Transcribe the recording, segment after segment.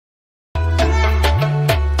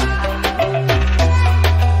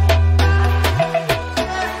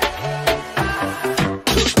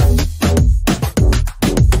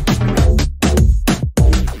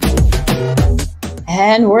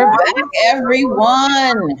And we're back,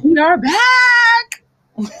 everyone. We are back.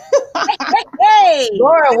 Hey.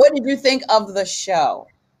 Laura, what did you think of the show?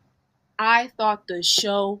 I thought the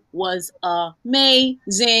show was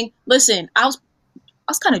amazing. Listen, I was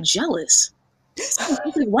kind of jealous.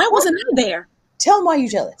 Why wasn't I there? Tell them why you're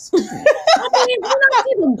jealous. I mean, did you not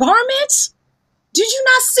see the garments? Did you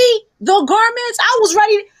not see the garments? I was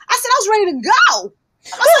ready to go.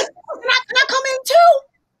 I was like, can I come in too?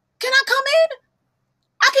 Can I come in?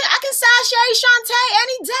 I can sashay Shantae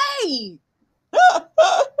any day.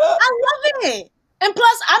 I love it. And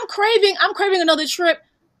plus, I'm craving another trip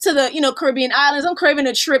to the Caribbean islands. I'm craving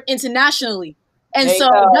a trip internationally. And so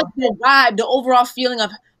that's the vibe, the overall feeling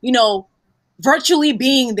of, virtually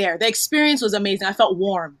being there. The experience was amazing. I felt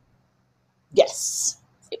warm. Yes.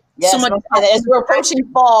 So much. As we're approaching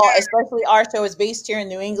fall, especially our show is based here in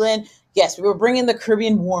New England. Yes, we were bringing the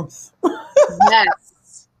Caribbean warmth.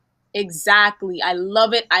 Yes, exactly. I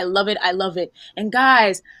love it. I love it. I love it. And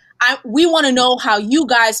guys, we want to know how you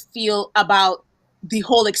guys feel about the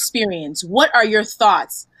whole experience. What are your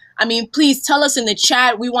thoughts? I mean, please tell us in the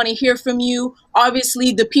chat. We want to hear from you.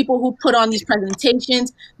 Obviously, the people who put on these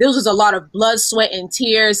presentations, there was a lot of blood, sweat, and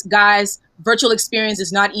tears. Guys, virtual experience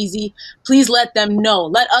is not easy. Please let them know.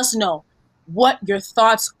 Let us know what your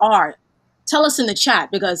thoughts are. Tell us in the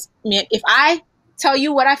chat, because if I tell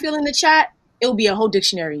you what I feel in the chat, it'll be a whole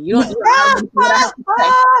dictionary. You don't know what I have to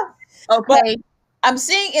say. Okay. But I'm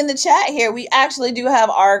seeing in the chat here, we actually do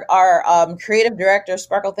have our creative director,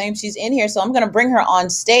 Sparkle Thames. She's in here, so I'm going to bring her on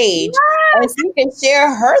stage, and she can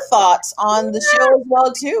share her thoughts on the show as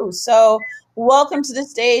well too. So welcome to the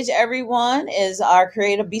stage, everyone. Is our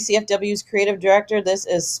BCFW's creative director. This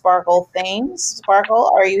is Sparkle Thames.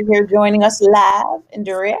 Sparkle, are you here joining us live and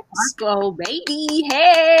direct? Sparkle, baby,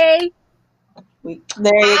 hey. There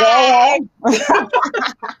you go.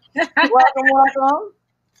 Welcome.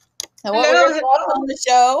 And what were your thoughts on the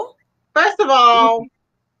show? First of all,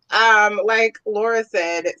 like Laura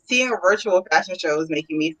said, seeing a virtual fashion show is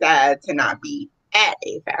making me sad to not be at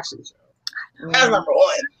a fashion show. That's number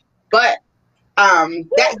one. But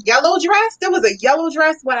that yellow dress, there was a yellow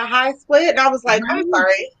dress with a high split, and I was like, I'm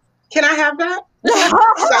sorry, can I have that?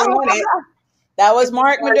 I want it. That was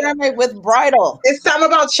Mark McDermott with bridal. It's something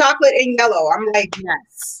about chocolate and yellow. I'm like,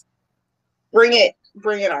 yes, bring it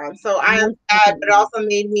on. So I am sad, but it also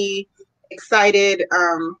made me excited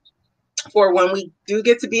for when we do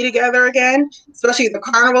get to be together again, especially the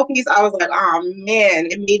carnival piece. I was like, oh man,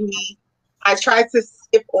 it made me, I tried to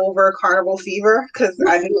skip over Carnival Fever because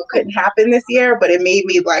I knew it couldn't happen this year, but it made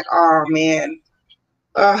me like, oh man,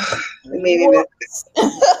 it made me miss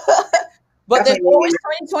it. But there's always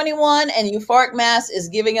 2021, and Euphoric Mass is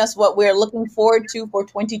giving us what we're looking forward to for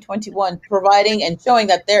 2021, providing and showing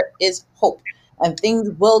that there is hope and things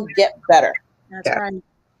will get better. That's right.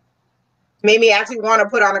 Made me actually want to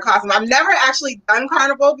put on a costume. I've never actually done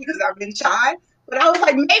Carnival because I've been shy, but I was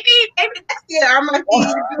like, maybe next year I might be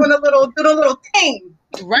doing a little thing.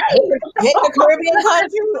 Right. Hit the Caribbean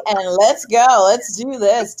country and let's go. Let's do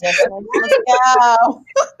this. Let's go.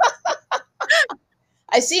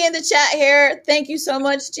 I see in the chat here. Thank you so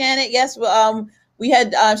much, Janet. Yes, we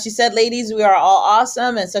had. She said, "Ladies, we are all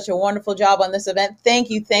awesome and such a wonderful job on this event. Thank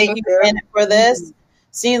you, Janet, for this." Mm-hmm.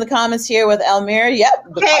 Seeing the comments here with Elmira. Yep.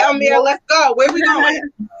 Okay, Elmira, let's go. Where we going?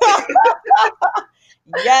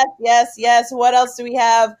 Yes. What else do we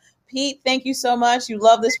have? Pete, thank you so much. You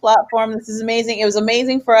love this platform. This is amazing. It was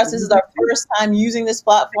amazing for us. This is our first time using this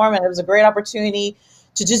platform, and it was a great opportunity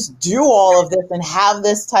to just do all of this and have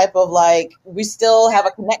this type of we still have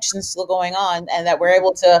a connection still going on, and that we're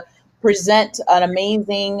able to present an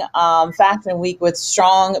amazing fashion week with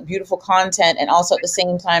strong, beautiful content, and also at the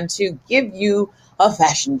same time to give you a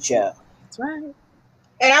fashion show. That's right.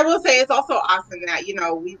 And I will say it's also awesome that,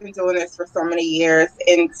 we've been doing this for so many years,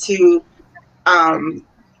 and to,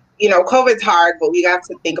 COVID's hard, but we got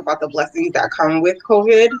to think about the blessings that come with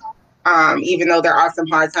COVID. Even though there are some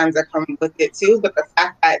hard times that come with it too. But the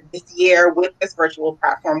fact that this year with this virtual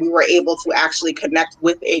platform, we were able to actually connect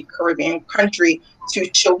with a Caribbean country to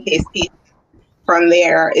showcase peace from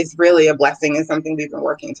there is really a blessing and something we've been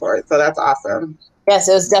working towards. So that's awesome. Yes,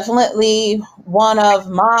 it was definitely one of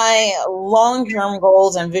my long-term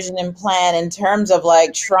goals and vision and plan in terms of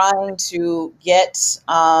trying to get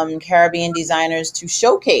Caribbean designers to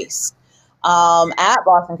showcase at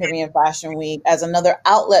Boston Caribbean Fashion Week as another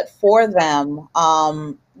outlet for them,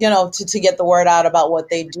 to get the word out about what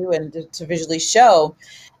they do and to visually show.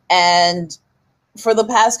 And for the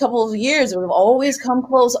past couple of years, we've always come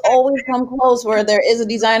close where there is a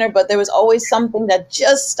designer, but there was always something that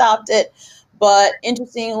just stopped it. But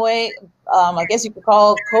interesting way, I guess you could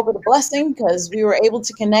call COVID a blessing because we were able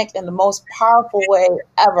to connect in the most powerful way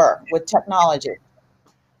ever with technology.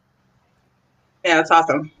 Yeah, it's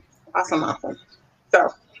awesome. Awesome, awesome.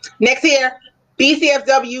 So next year,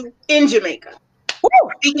 BCFW in Jamaica. Woo!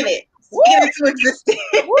 Speaking it. Woo! Speaking it to existence.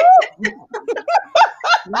 Woo!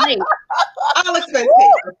 Right. All expense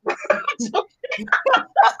paid.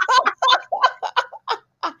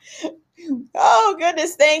 Oh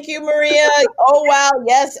goodness, thank you, Maria. Oh wow,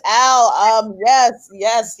 yes, Al. Yes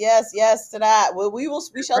to that. Well, we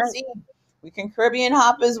shall Right. see. We can Caribbean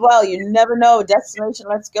hop as well. You never know. Destination,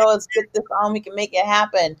 let's go. Let's get this on. We can make it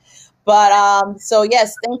happen. But so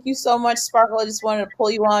yes, thank you so much, Sparkle. I just wanted to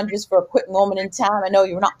pull you on just for a quick moment in time. I know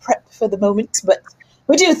you're not prepped for the moment, but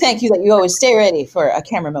we do thank you that you always stay ready for a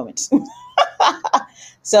camera moment.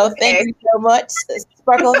 So thank you so much,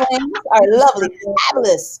 Sparkle Flames, our lovely,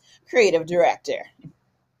 fabulous creative director.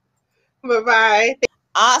 Bye-bye.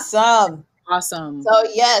 Awesome. Awesome. So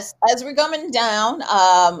yes, as we're coming down,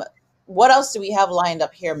 what else do we have lined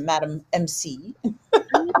up here, Madam MC?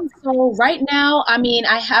 So right now, I mean,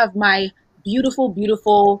 I have my beautiful,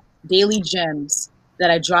 beautiful daily gems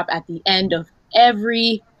that I drop at the end of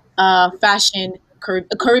every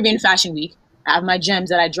Caribbean Fashion Week. I have my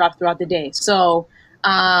gems that I drop throughout the day. So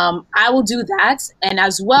I will do that, and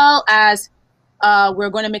as well as we're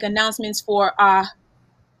going to make announcements for our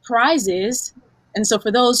prizes. And so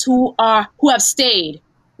for those who have stayed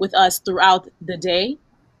with us throughout the day,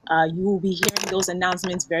 you will be hearing those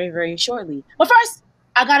announcements very, very shortly. But first,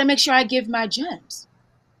 I got to make sure I give my gems.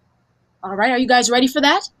 All right, are you guys ready for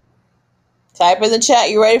that? Type in the chat.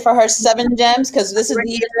 You ready for her 7 gems? Because this is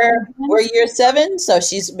the year, we're year 7. So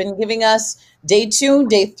she's been giving us day 2,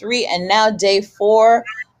 day 3, and now day 4.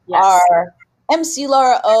 Yes. Our MC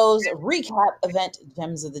Laura O's recap event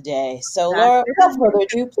gems of the day. So Laura, without further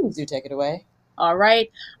ado, please do take it away. All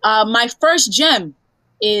right. My first gem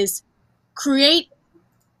is create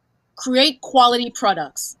quality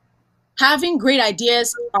products. Having great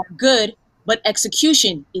ideas are good, but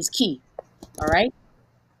execution is key. All right.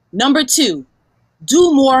 Number 2,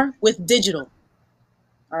 do more with digital.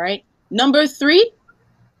 All right. Number 3,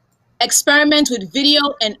 experiment with video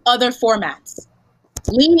and other formats.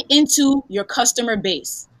 Lean into your customer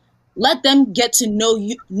base. Let them get to know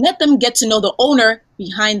you. Let them get to know the owner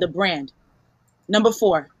behind the brand. Number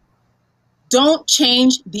 4, don't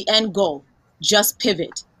change the end goal. Just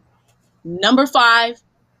pivot. Number 5,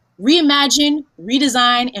 reimagine,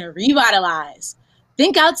 redesign, and revitalize.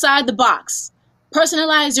 Think outside the box.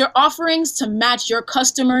 Personalize your offerings to match your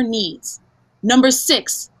customer needs. Number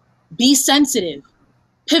 6, be sensitive.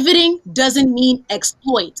 Pivoting doesn't mean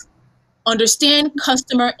exploit. Understand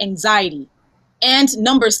customer anxiety. And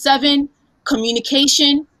number 7,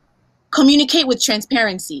 communication. Communicate with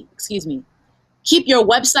transparency. Excuse me. Keep your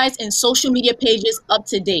websites and social media pages up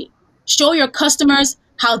to date. Show your customers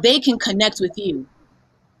how they can connect with you.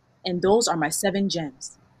 And those are my 7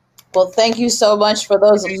 gems. Well, thank you so much for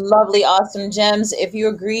those lovely, awesome gems. If you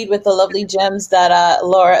agreed with the lovely gems that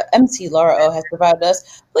MC Laura O has provided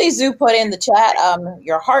us, please do put in the chat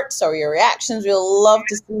your hearts or your reactions. We'll love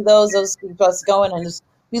to see those. Those keep us going, and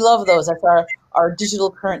we love those. That's our digital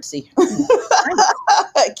currency.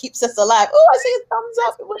 It keeps us alive. Oh, I see a thumbs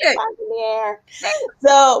up. It went back in the air.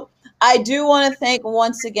 So I do want to thank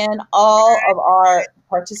once again all of our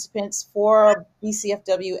participants for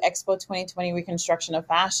BCFW Expo 2020 Reconstruction of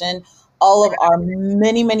Fashion, all of our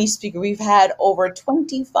many, many speakers. We've had over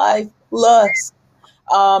 25 plus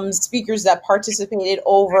speakers that participated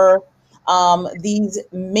over these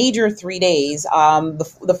major 3 days.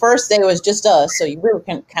 The first day was just us, so you really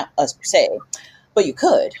can't count us per se, but you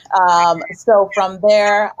could. So from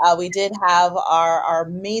there, we did have our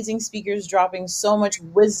amazing speakers dropping so much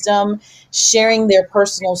wisdom, sharing their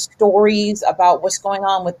personal stories about what's going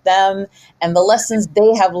on with them and the lessons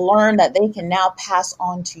they have learned that they can now pass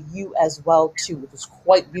on to you as well too, which is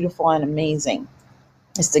quite beautiful and amazing.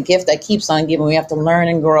 It's the gift that keeps on giving. We have to learn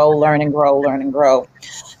and grow, learn and grow, learn and grow.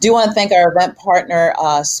 Do want to thank our event partner,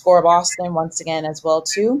 Score Boston, once again as well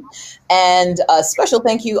too. And a special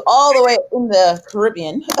thank you all the way in the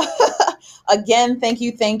Caribbean. Again, thank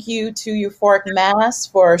you to Euphoric Mass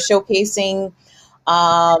for showcasing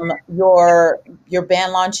your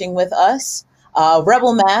band launching with us.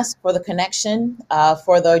 Rebel Mass for the connection,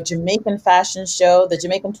 for the Jamaican Fashion Show, the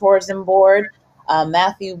Jamaican Tourism Board,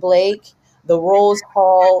 Matthew Blake, the Rose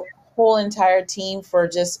Hall, whole entire team for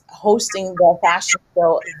just hosting the fashion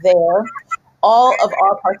show there. All of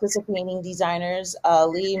our participating designers,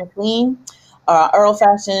 Lee McLean, Earl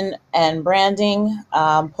Fashion and Branding,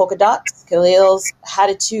 Polka Dots, Khalil's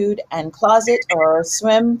Hatitude and Closet or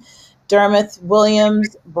Swim, Dermot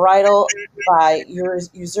Williams Bridal by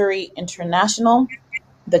Usuri International.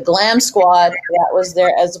 The Glam Squad, that was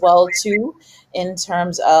there as well too, in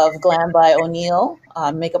terms of Glam by O'Neill,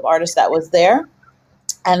 makeup artist that was there.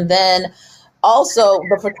 And then also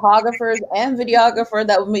the photographers and videographer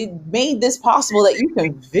that made this possible, that you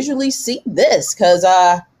can visually see this, because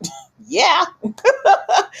yeah,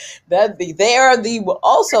 that they are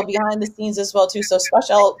also behind the scenes as well too. So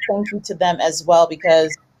special thank you to them as well,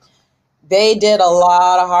 because they did a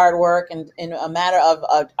lot of hard work in a matter of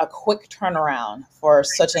a quick turnaround for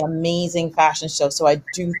such an amazing fashion show. So I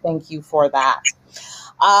do thank you for that.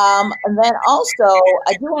 And then also,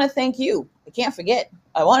 I do want to thank you. I can't forget.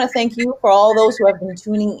 I want to thank you for all those who have been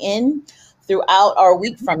tuning in throughout our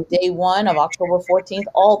week from day one of October 14th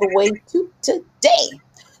all the way to today.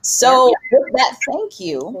 So with that, thank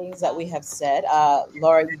you. Things that we have said.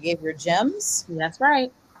 Laura, you gave your gems. That's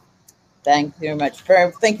right. Thank you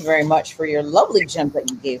very much for your lovely gems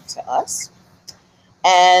that you gave to us.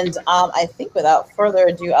 And I think without further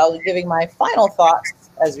ado, I'll be giving my final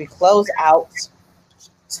thoughts as we close out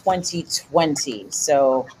 2020.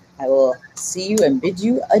 So I will see you and bid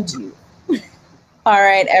you adieu. All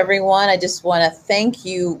right, everyone. I just want to thank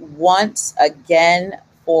you once again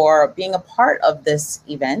for being a part of this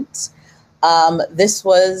event. This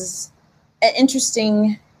was an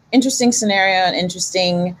interesting scenario, an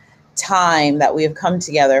interesting time that we have come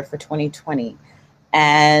together for 2020.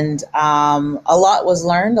 And a lot was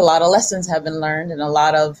learned, a lot of lessons have been learned, and a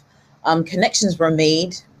lot of connections were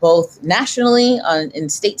made, both nationally in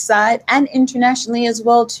stateside and internationally as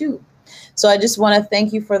well too. So I just want to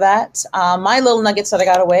thank you for that. My little nuggets that I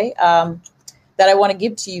got away that I want to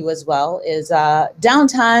give to you as well is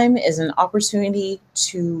downtime is an opportunity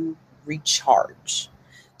to recharge.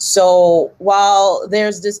 So while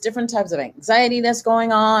there's this different types of anxiety that's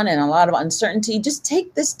going on and a lot of uncertainty, just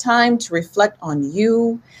take this time to reflect on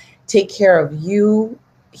you, take care of you,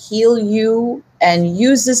 heal you, and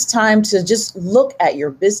use this time to just look at your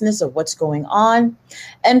business of what's going on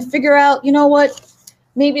and figure out, you know what,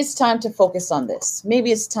 maybe it's time to focus on this.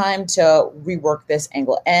 Maybe it's time to rework this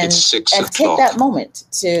angle and take that moment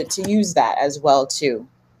to use that as well too.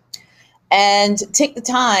 And take the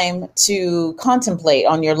time to contemplate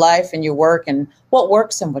on your life and your work and what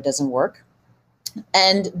works and what doesn't work.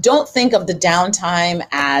 And don't think of the downtime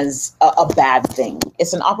as a bad thing.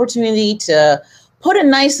 It's an opportunity to put a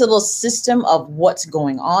nice little system of what's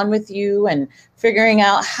going on with you and figuring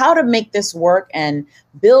out how to make this work and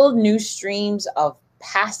build new streams of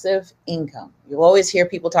passive income. You'll always hear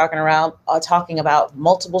people talking about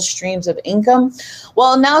multiple streams of income.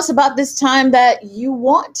 Well, now it's about this time that you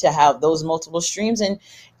want to have those multiple streams, and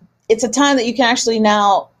it's a time that you can actually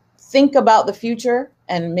now think about the future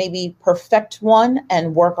and maybe perfect one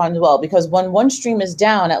and work on well. Because when one stream is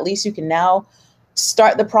down, at least you can now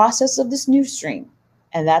start the process of this new stream,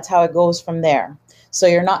 and that's how it goes from there. So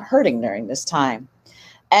you're not hurting during this time.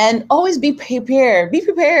 And always be prepared. Be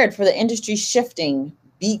prepared for the industry shifting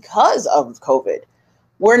because of COVID.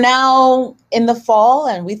 We're now in the fall,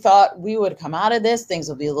 and we thought we would come out of this. Things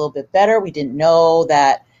will be a little bit better. We didn't know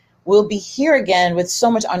that we'll be here again with so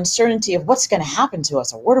much uncertainty of what's going to happen to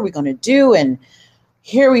us or what are we going to do. And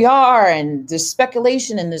here we are, and there's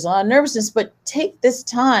speculation and there's a lot of nervousness. But take this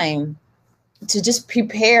time to just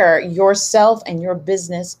prepare yourself and your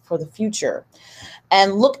business for the future.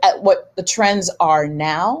 And look at what the trends are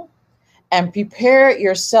now and prepare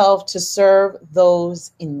yourself to serve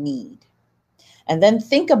those in need. And then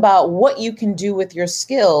think about what you can do with your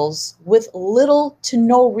skills with little to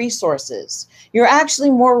no resources. You're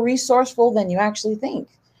actually more resourceful than you actually think.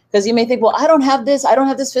 Because you may think, well, I don't have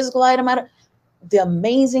this physical item. The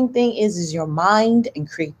amazing thing is your mind and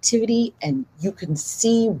creativity, and you can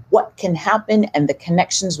see what can happen and the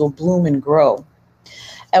connections will bloom and grow.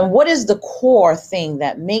 And what is the core thing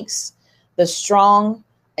that makes the strong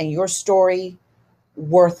and your story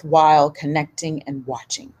worthwhile connecting and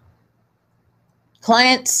watching?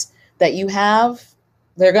 Clients that you have,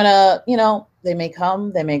 they're gonna, they may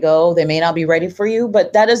come, they may go, they may not be ready for you,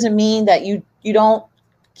 but that doesn't mean that you don't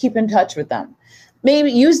keep in touch with them.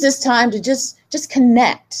 Maybe use this time to just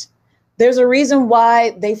connect. There's a reason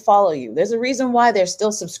why they follow you. There's a reason why they're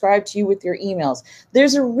still subscribed to you with your emails.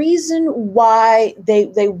 There's a reason why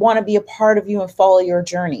they want to be a part of you and follow your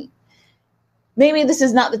journey. Maybe this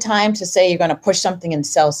is not the time to say you're going to push something and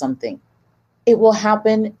sell something. It will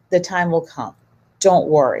happen. The time will come. Don't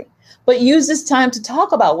worry. But use this time to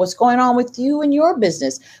talk about what's going on with you and your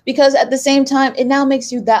business, because at the same time, it now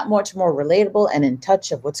makes you that much more relatable and in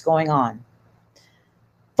touch of what's going on.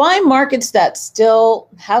 Find markets that still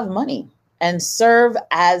have money and serve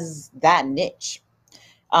as that niche.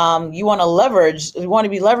 You want to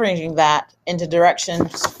be leveraging that into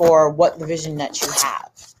directions for what the vision that you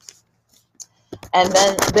have. And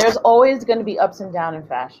then there's always going to be ups and downs in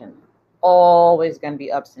fashion, always going to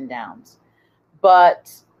be ups and downs,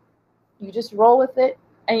 but you just roll with it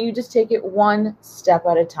and you just take it one step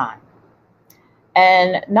at a time.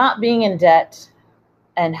 And not being in debt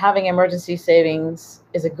and having emergency savings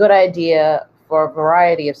is a good idea for a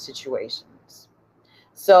variety of situations.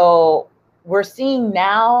 So we're seeing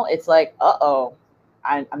now, it's like, I'm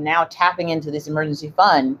now tapping into this emergency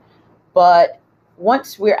fund. But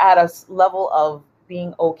once we're at a level of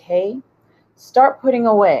being okay, start putting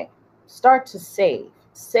away, start to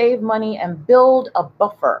save money and build a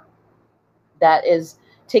buffer that is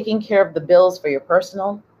taking care of the bills for your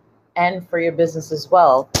personal and for your business as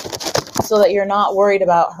well, so that you're not worried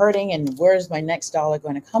about hurting and where's my next dollar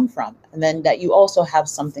going to come from, and then that you also have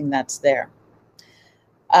something that's there.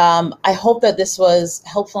 I hope that this was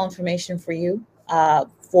helpful information for you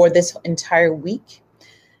for this entire week.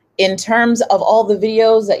 In terms of all the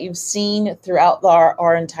videos that you've seen throughout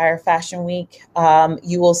our entire fashion week,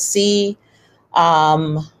 you will see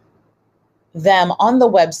them on the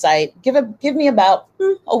website. Give me about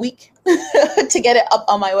a week to get it up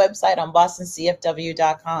on my website on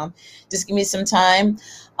bostoncfw.com. Just give me some time.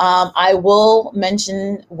 I will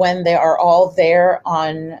mention when they are all there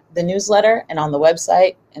on the newsletter and on the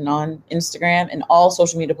website and on Instagram and all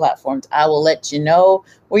social media platforms. I will let you know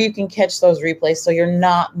where you can catch those replays so you're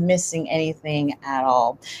not missing anything at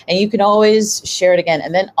all. And you can always share it again.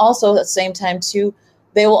 And then also at the same time too,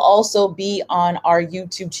 they will also be on our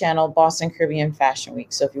YouTube channel, Boston Caribbean Fashion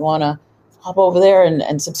Week. So if you want to hop over there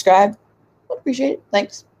and subscribe, I'd appreciate it.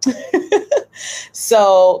 Thanks.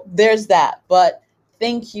 So there's that. But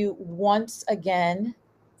thank you once again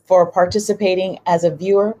for participating as a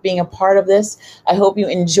viewer, being a part of this. I hope you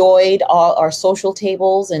enjoyed all our social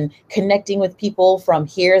tables and connecting with people from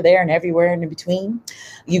here, there, and everywhere in between.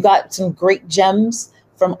 You got some great gems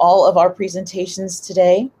from all of our presentations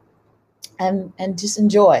today. And just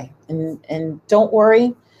enjoy and don't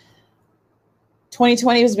worry.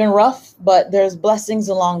 2020 has been rough, but there's blessings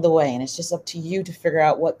along the way, and it's just up to you to figure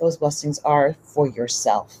out what those blessings are for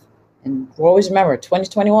yourself. And always remember,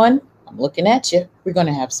 2021, I'm looking at you. We're going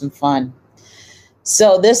to have some fun.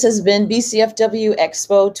 So this has been BCFW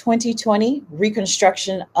Expo 2020,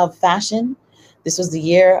 Reconstruction of Fashion. This was the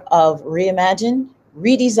year of reimagine,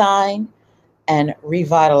 redesign, and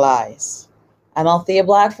revitalize. I'm Althea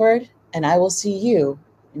Blackford, and I will see you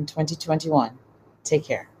in 2021. Take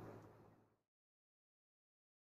care.